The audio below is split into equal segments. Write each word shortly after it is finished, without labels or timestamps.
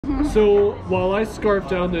So while I scarf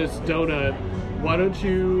down this donut, why don't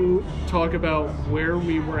you talk about where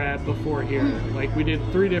we were at before here? Like we did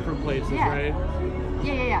 3 different places, right?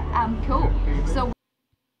 Yeah. Cool. So.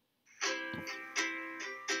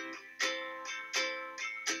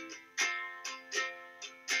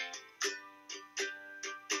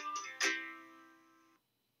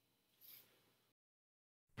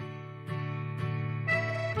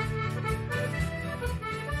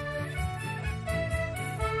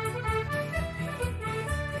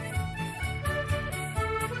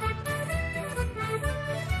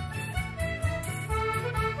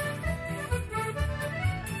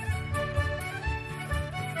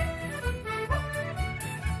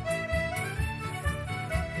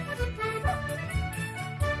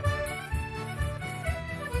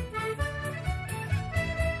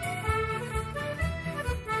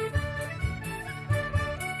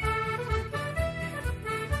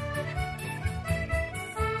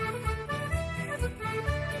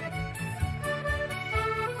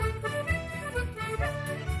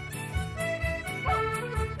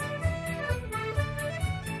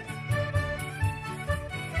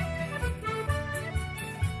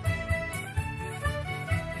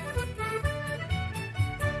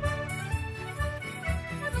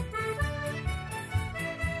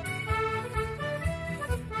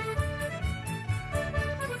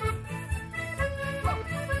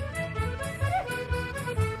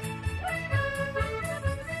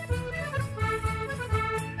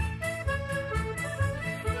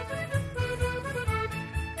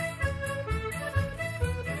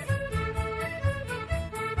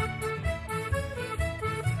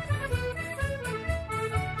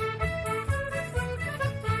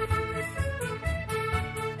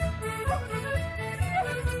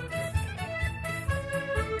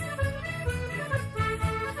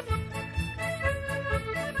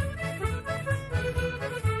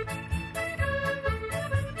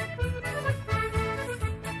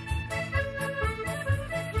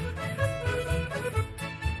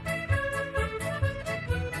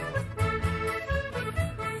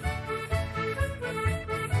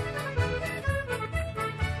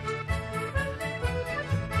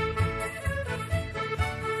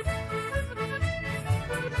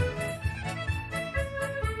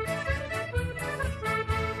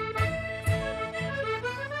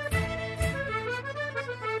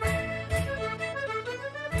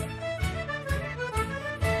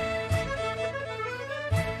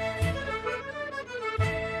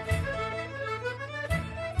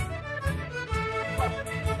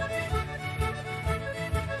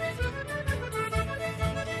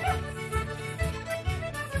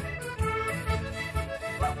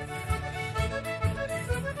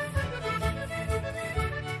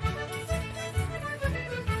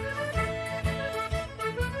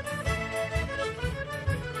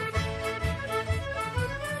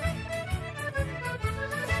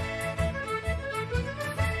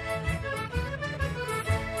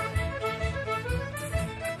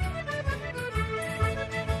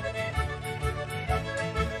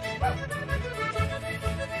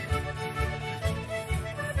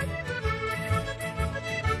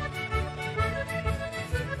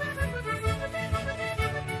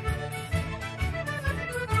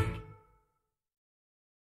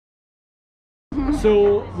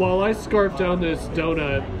 So while I scarf down this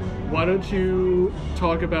donut, why don't you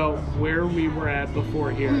talk about where we were at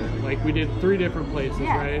before here? Like we did 3 different places,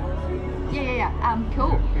 right? Yeah.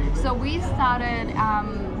 Cool. So we started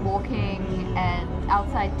walking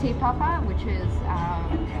outside Te Papa, which is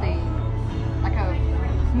like a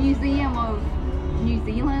museum of New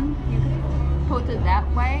Zealand. You could put it that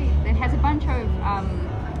way. It has a bunch of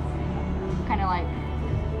kind of like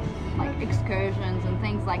excursions and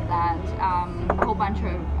things like that, a whole bunch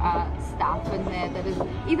of stuff in there that is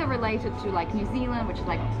either related to like New Zealand, which is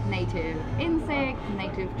like native insects,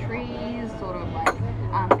 native trees, sort of like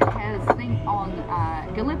it has a thing on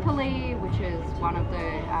Gallipoli, which is one of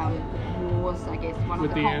the wars, I guess, one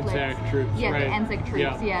with of the conflicts. Anzac troops, yeah, right? The Anzac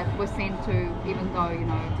troops, were sent to, even though, you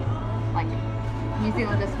know, like New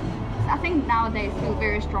Zealanders, I think nowadays feel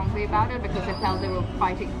very strongly about it because they felt they were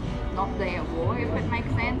fighting not their war, if it makes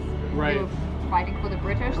sense. Right. They were fighting for the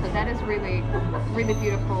British, so that is really, really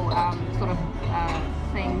beautiful sort of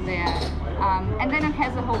thing there. And then it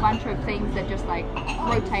has a whole bunch of things that just like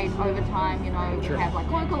rotate over time, you know. Sure. We have like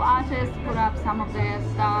local artists put up some of their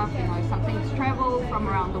stuff, you know, some things travel from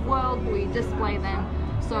around the world, we display them.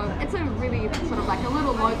 So it's a really sort of like a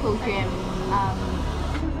little local gem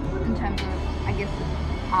in terms of, I guess,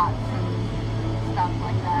 arts and stuff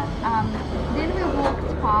like that. Then we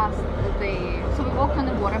walked past we walked on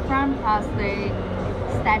the waterfront past the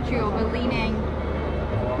statue of a leaning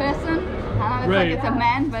person it's Right. like it's a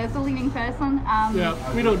man, but it's a leading person. Yeah,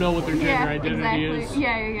 we don't know what their gender Yeah, identity exactly. is.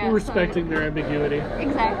 Yeah. We're respecting their ambiguity.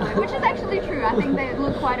 Exactly, which is actually true. I think they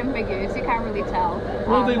look quite ambiguous. You can't really tell.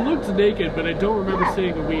 Well, they looked naked, but I don't remember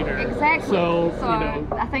seeing a wiener. Exactly. So you know.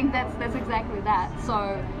 I think that's exactly that. So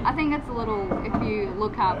I think it's a little. If you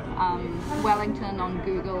look up Wellington on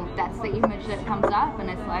Google, that's the image that comes up, and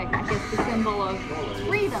it's like, I guess, the symbol of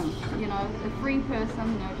freedom. You know, a free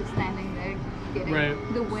person, you know, just standing there,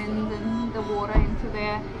 getting the wind and the water into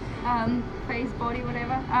their face, body,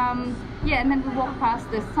 whatever. Yeah, and then we walk past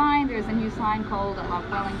this sign. There's a new sign called I Love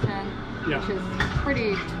Wellington, which is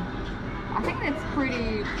pretty. I think that's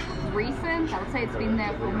pretty recent. I would say it's been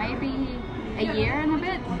there for maybe a year and a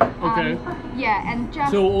bit. Okay. Yeah, and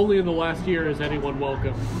just so only in the last year is anyone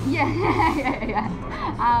welcome. Yeah.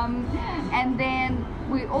 And then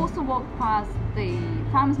we also walk past the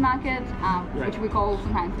farmers market, which we call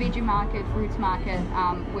sometimes veggie market, fruits market,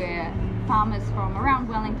 where farmers from around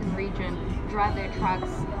Wellington region drive their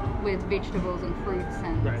trucks with vegetables and fruits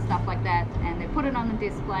and stuff like that, and they put it on a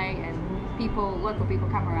display, and local people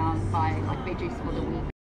come around, buy like veggies for the week.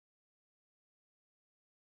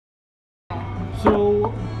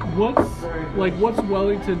 So what's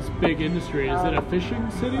Wellington's big industry? Is it a fishing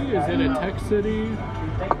city? Is it a tech city?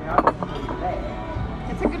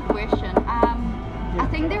 It's a good question. I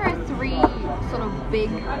think there are three sort of big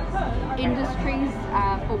industries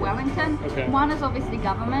for Wellington. Okay. One is obviously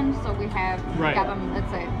government, so we have government.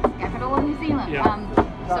 It's a capital of New Zealand. Yeah.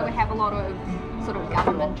 So we have a lot of sort of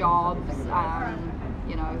government jobs.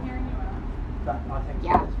 You know,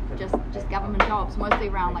 just government jobs, mostly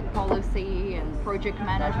around like policy and project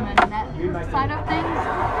management and that side of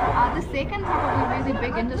things. The second probably really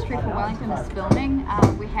big industry for Wellington is filming.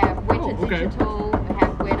 We have Weta Digital, we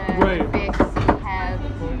have Weta FX, we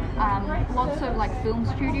have lots of like film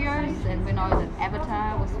studios, and we know that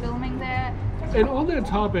Avatar was filming there. And on that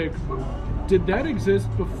topic, did that exist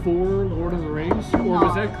before Lord of the Rings, or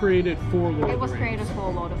was that created for Lord of the Rings? It was created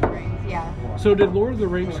for Lord of the Rings, yeah. So did Lord of the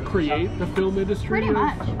Rings create the film industry? Pretty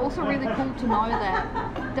much. Also really cool to know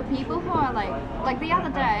that the people who are like the other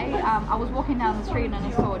day, I was walking down the street and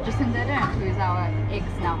I saw Jacinda Ardern, who is our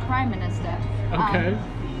now Prime Minister. Okay.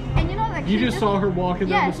 And you know, like you just saw her walking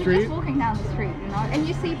down the street? Yeah, just walking down the street, you know. And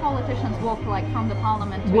you see politicians walk like from the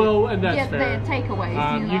parliament to and that's get fair. their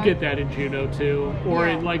takeaways. You know? You get that in Juneau too, or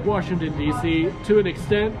in like Washington D.C. to an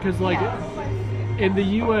extent, because like in the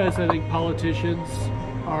U.S., I think politicians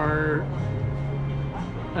are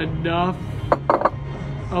enough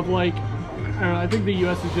of like. I think the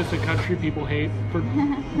U.S. is just a country people hate for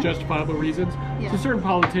justifiable reasons. So certain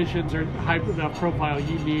politicians are high enough profile,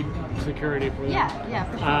 you need security for them. Yeah,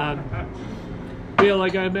 for sure. Yeah,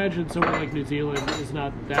 like I imagine somewhere like New Zealand is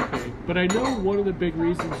not that big. But I know one of the big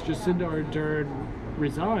reasons Jacinda Ardern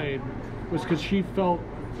resigned was because she felt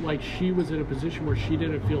like she was in a position where she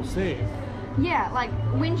didn't feel safe. Yeah, like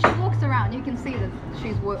when she walks around, you can see that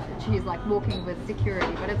she's like walking with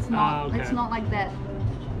security, but it's not. It's not like that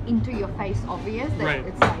into your face obvious. That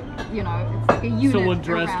it's like, you know, it's like a unit. Someone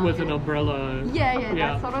dressed with an umbrella. Yeah,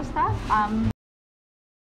 that sort of stuff.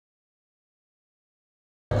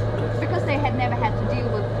 Because they had never had to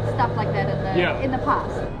deal with stuff like that in the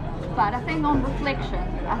past. But I think on reflection,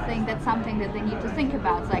 I think that's something that they need to think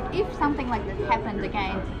about. It's like, if something like this happened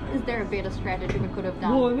again, is there a better strategy we could have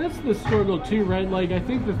done? Well, and that's the struggle too, right? Like, I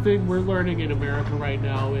think the thing we're learning in America right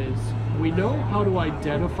now is we know how to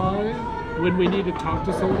identify when we need to talk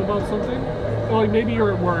to someone about something. Well, like maybe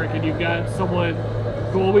you're at work and you've got someone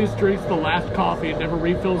who always drinks the last coffee and never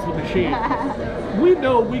refills the machine. We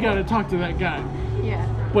know we got to talk to that guy. Yeah.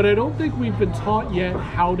 But I don't think we've been taught yet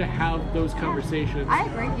how to have those conversations. I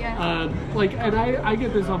agree, yeah. And I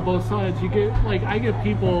get this on both sides. You get, like, I get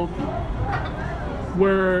people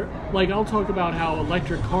where, like, I'll talk about how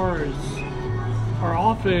electric cars are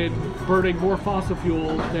often burning more fossil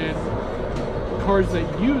fuel than cars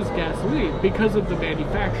that use gasoline because of the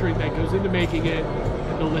manufacturing that goes into making it,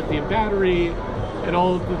 and the lithium battery, and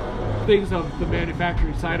all of the things of the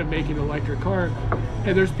manufacturing side of making an electric car.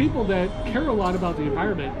 And there's people that care a lot about the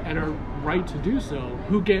environment and are right to do so,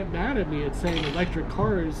 who get mad at me and saying electric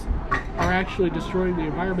cars are actually destroying the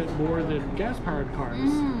environment more than gas-powered cars.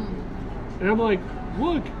 And I'm like,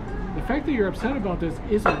 look, the fact that you're upset about this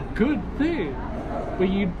is a good thing, but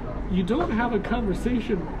you don't have a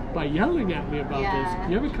conversation by yelling at me about this.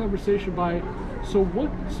 You have a conversation by, so what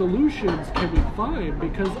solutions can we find?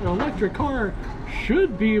 Because an electric car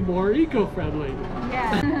should be more eco-friendly.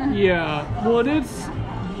 Yeah. Well, that's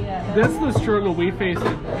the struggle we face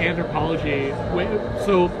in anthropology.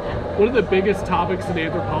 So one of the biggest topics in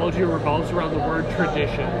anthropology revolves around the word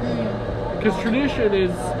tradition. Because tradition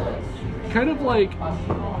is kind of like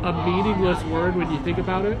a meaningless word when you think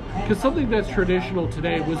about it, because something that's traditional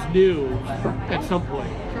today was new at some point.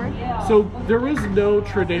 Sure. So there is no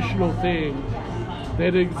traditional thing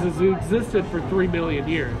that existed for 3 million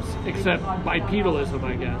years, except bipedalism,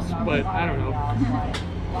 I guess, but I don't know.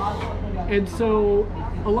 And so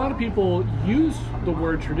a lot of people use the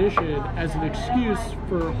word tradition as an excuse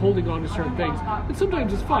for holding on to certain things, and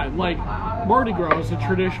sometimes it's fun. Like Mardi Gras is a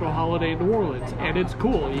traditional holiday in New Orleans, and it's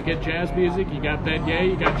cool. You get jazz music, you got beignet,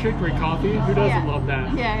 you got chicory coffee. Who doesn't love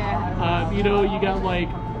that? Yeah. You know, you got like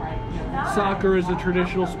soccer is a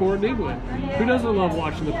traditional sport in England. Who doesn't love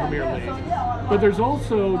watching the Premier League? But there's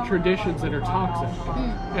also traditions that are toxic,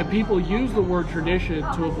 and people use the word tradition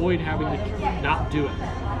to avoid having to not do it.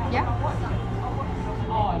 Yeah.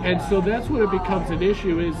 And so that's when it becomes an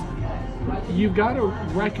issue, is you've got to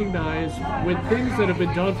recognize when things that have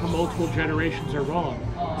been done for multiple generations are wrong.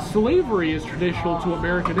 Slavery is traditional to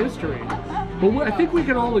American history, but I think we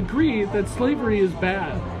can all agree that slavery is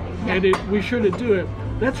bad, and we shouldn't do it.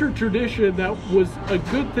 That's a tradition that was a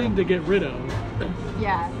good thing to get rid of.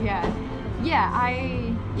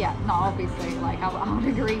 No, obviously, like, I would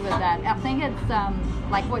agree with that. I think it's,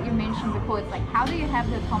 like what you mentioned before, it's like, how do you have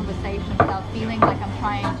the conversation without feeling like I'm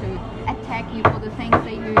trying to attack you for the things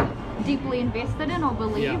that you deeply invested in or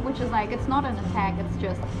believe, which is like, it's not an attack, it's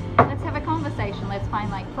just, let's have a conversation, let's find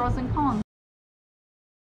like pros and cons.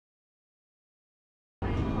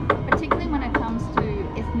 Particularly when it comes to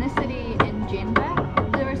ethnicity and gender,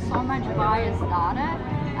 there is so much biased data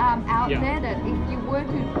out there that if you were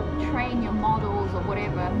to train your models or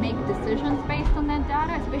whatever, make decisions based on that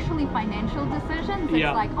data, especially financial decisions, it's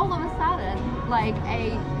like all of a sudden, like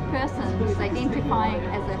a person who's identifying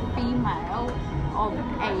as a female of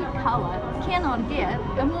a color cannot get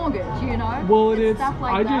a mortgage, you know? Well, it's stuff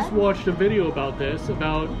like I that. just watched a video about this,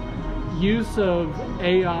 about use of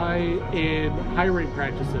AI in hiring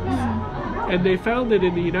practices. And they found that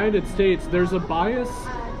in the United States, there's a bias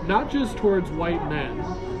not just towards white men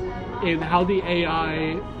in how the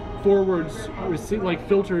AI filters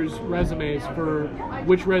resumes for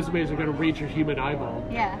which resumes are going to reach a human eyeball.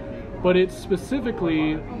 Yeah. But it's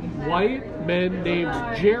specifically white men named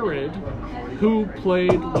Jared who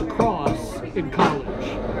played lacrosse in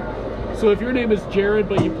college. So if your name is Jared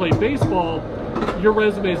but you play baseball, your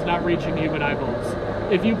resume is not reaching human eyeballs.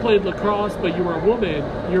 If you played lacrosse but you were a woman,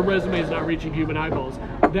 your resume is not reaching human eyeballs.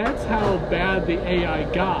 That's how bad the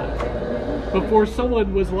AI got. Before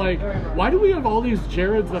someone was like, why do we have all these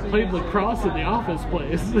Jareds that played lacrosse in the office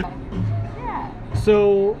place?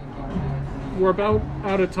 So we're about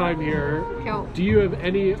out of time here. Cool. Do you have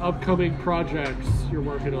any upcoming projects you're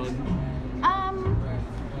working on?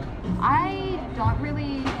 I don't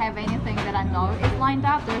really have anything that I know is lined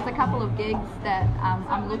up. There's a couple of gigs that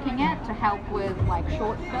I'm looking at to help with like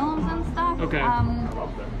short films and stuff. Okay.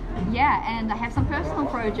 And I have some personal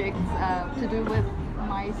projects to do with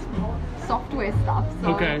my software stuff.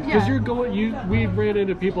 So, okay, because we ran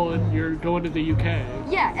into people and you're going to the UK.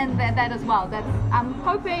 Yeah, and that as well. I'm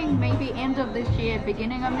hoping maybe end of this year,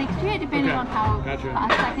 beginning of next year, depending on how fast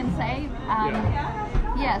I can save.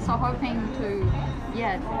 So hoping to,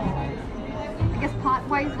 I guess part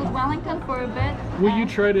ways with Wellington for a bit. Will you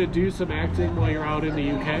try to do some acting while you're out in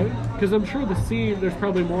the UK? Because I'm sure there's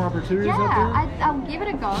probably more opportunities out there. I'll give it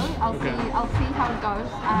a go. I'll see how it goes.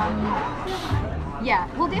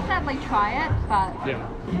 We'll definitely try it, but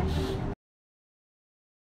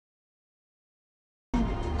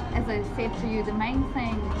as I said to you, the main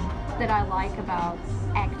thing that I like about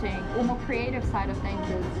acting, or more creative side of things,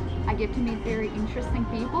 is I get to meet very interesting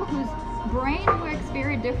people whose brain works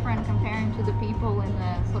very different comparing to the people in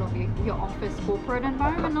the sort of your office corporate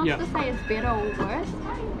environment. Not to say it's better or worse,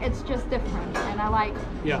 it's just different, and I like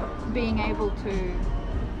being able to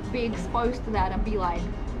be exposed to that and be like,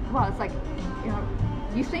 well, it's like, you know,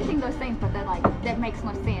 you're thinking those things, but they're like, that makes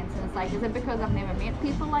no sense. And it's like, is it because I've never met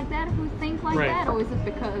people like that who think like that? Or is it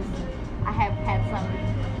because I have had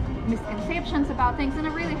some misconceptions about things? And it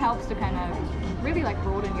really helps to kind of really like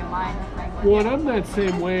broaden your mind, I think. Well, and I'm that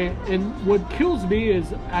same way. And what kills me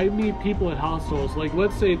is I meet people at hostels. Like,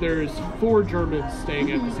 let's say there's 4 Germans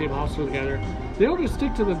staying at the same hostel together. They all just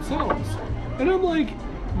stick to themselves. And I'm like,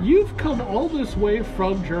 you've come all this way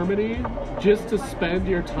from Germany just to spend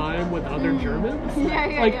your time with other Germans?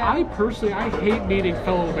 I personally, I hate meeting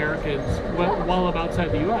fellow Americans while I'm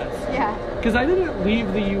outside the U.S. Because I didn't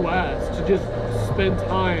leave the U.S. to just spend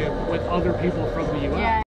time with other people from the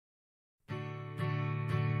U.S.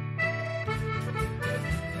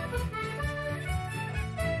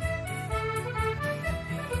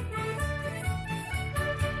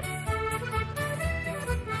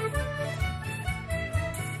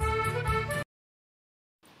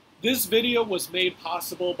 This video was made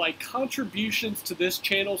possible by contributions to this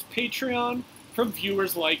channel's Patreon from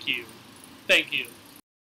viewers like you. Thank you.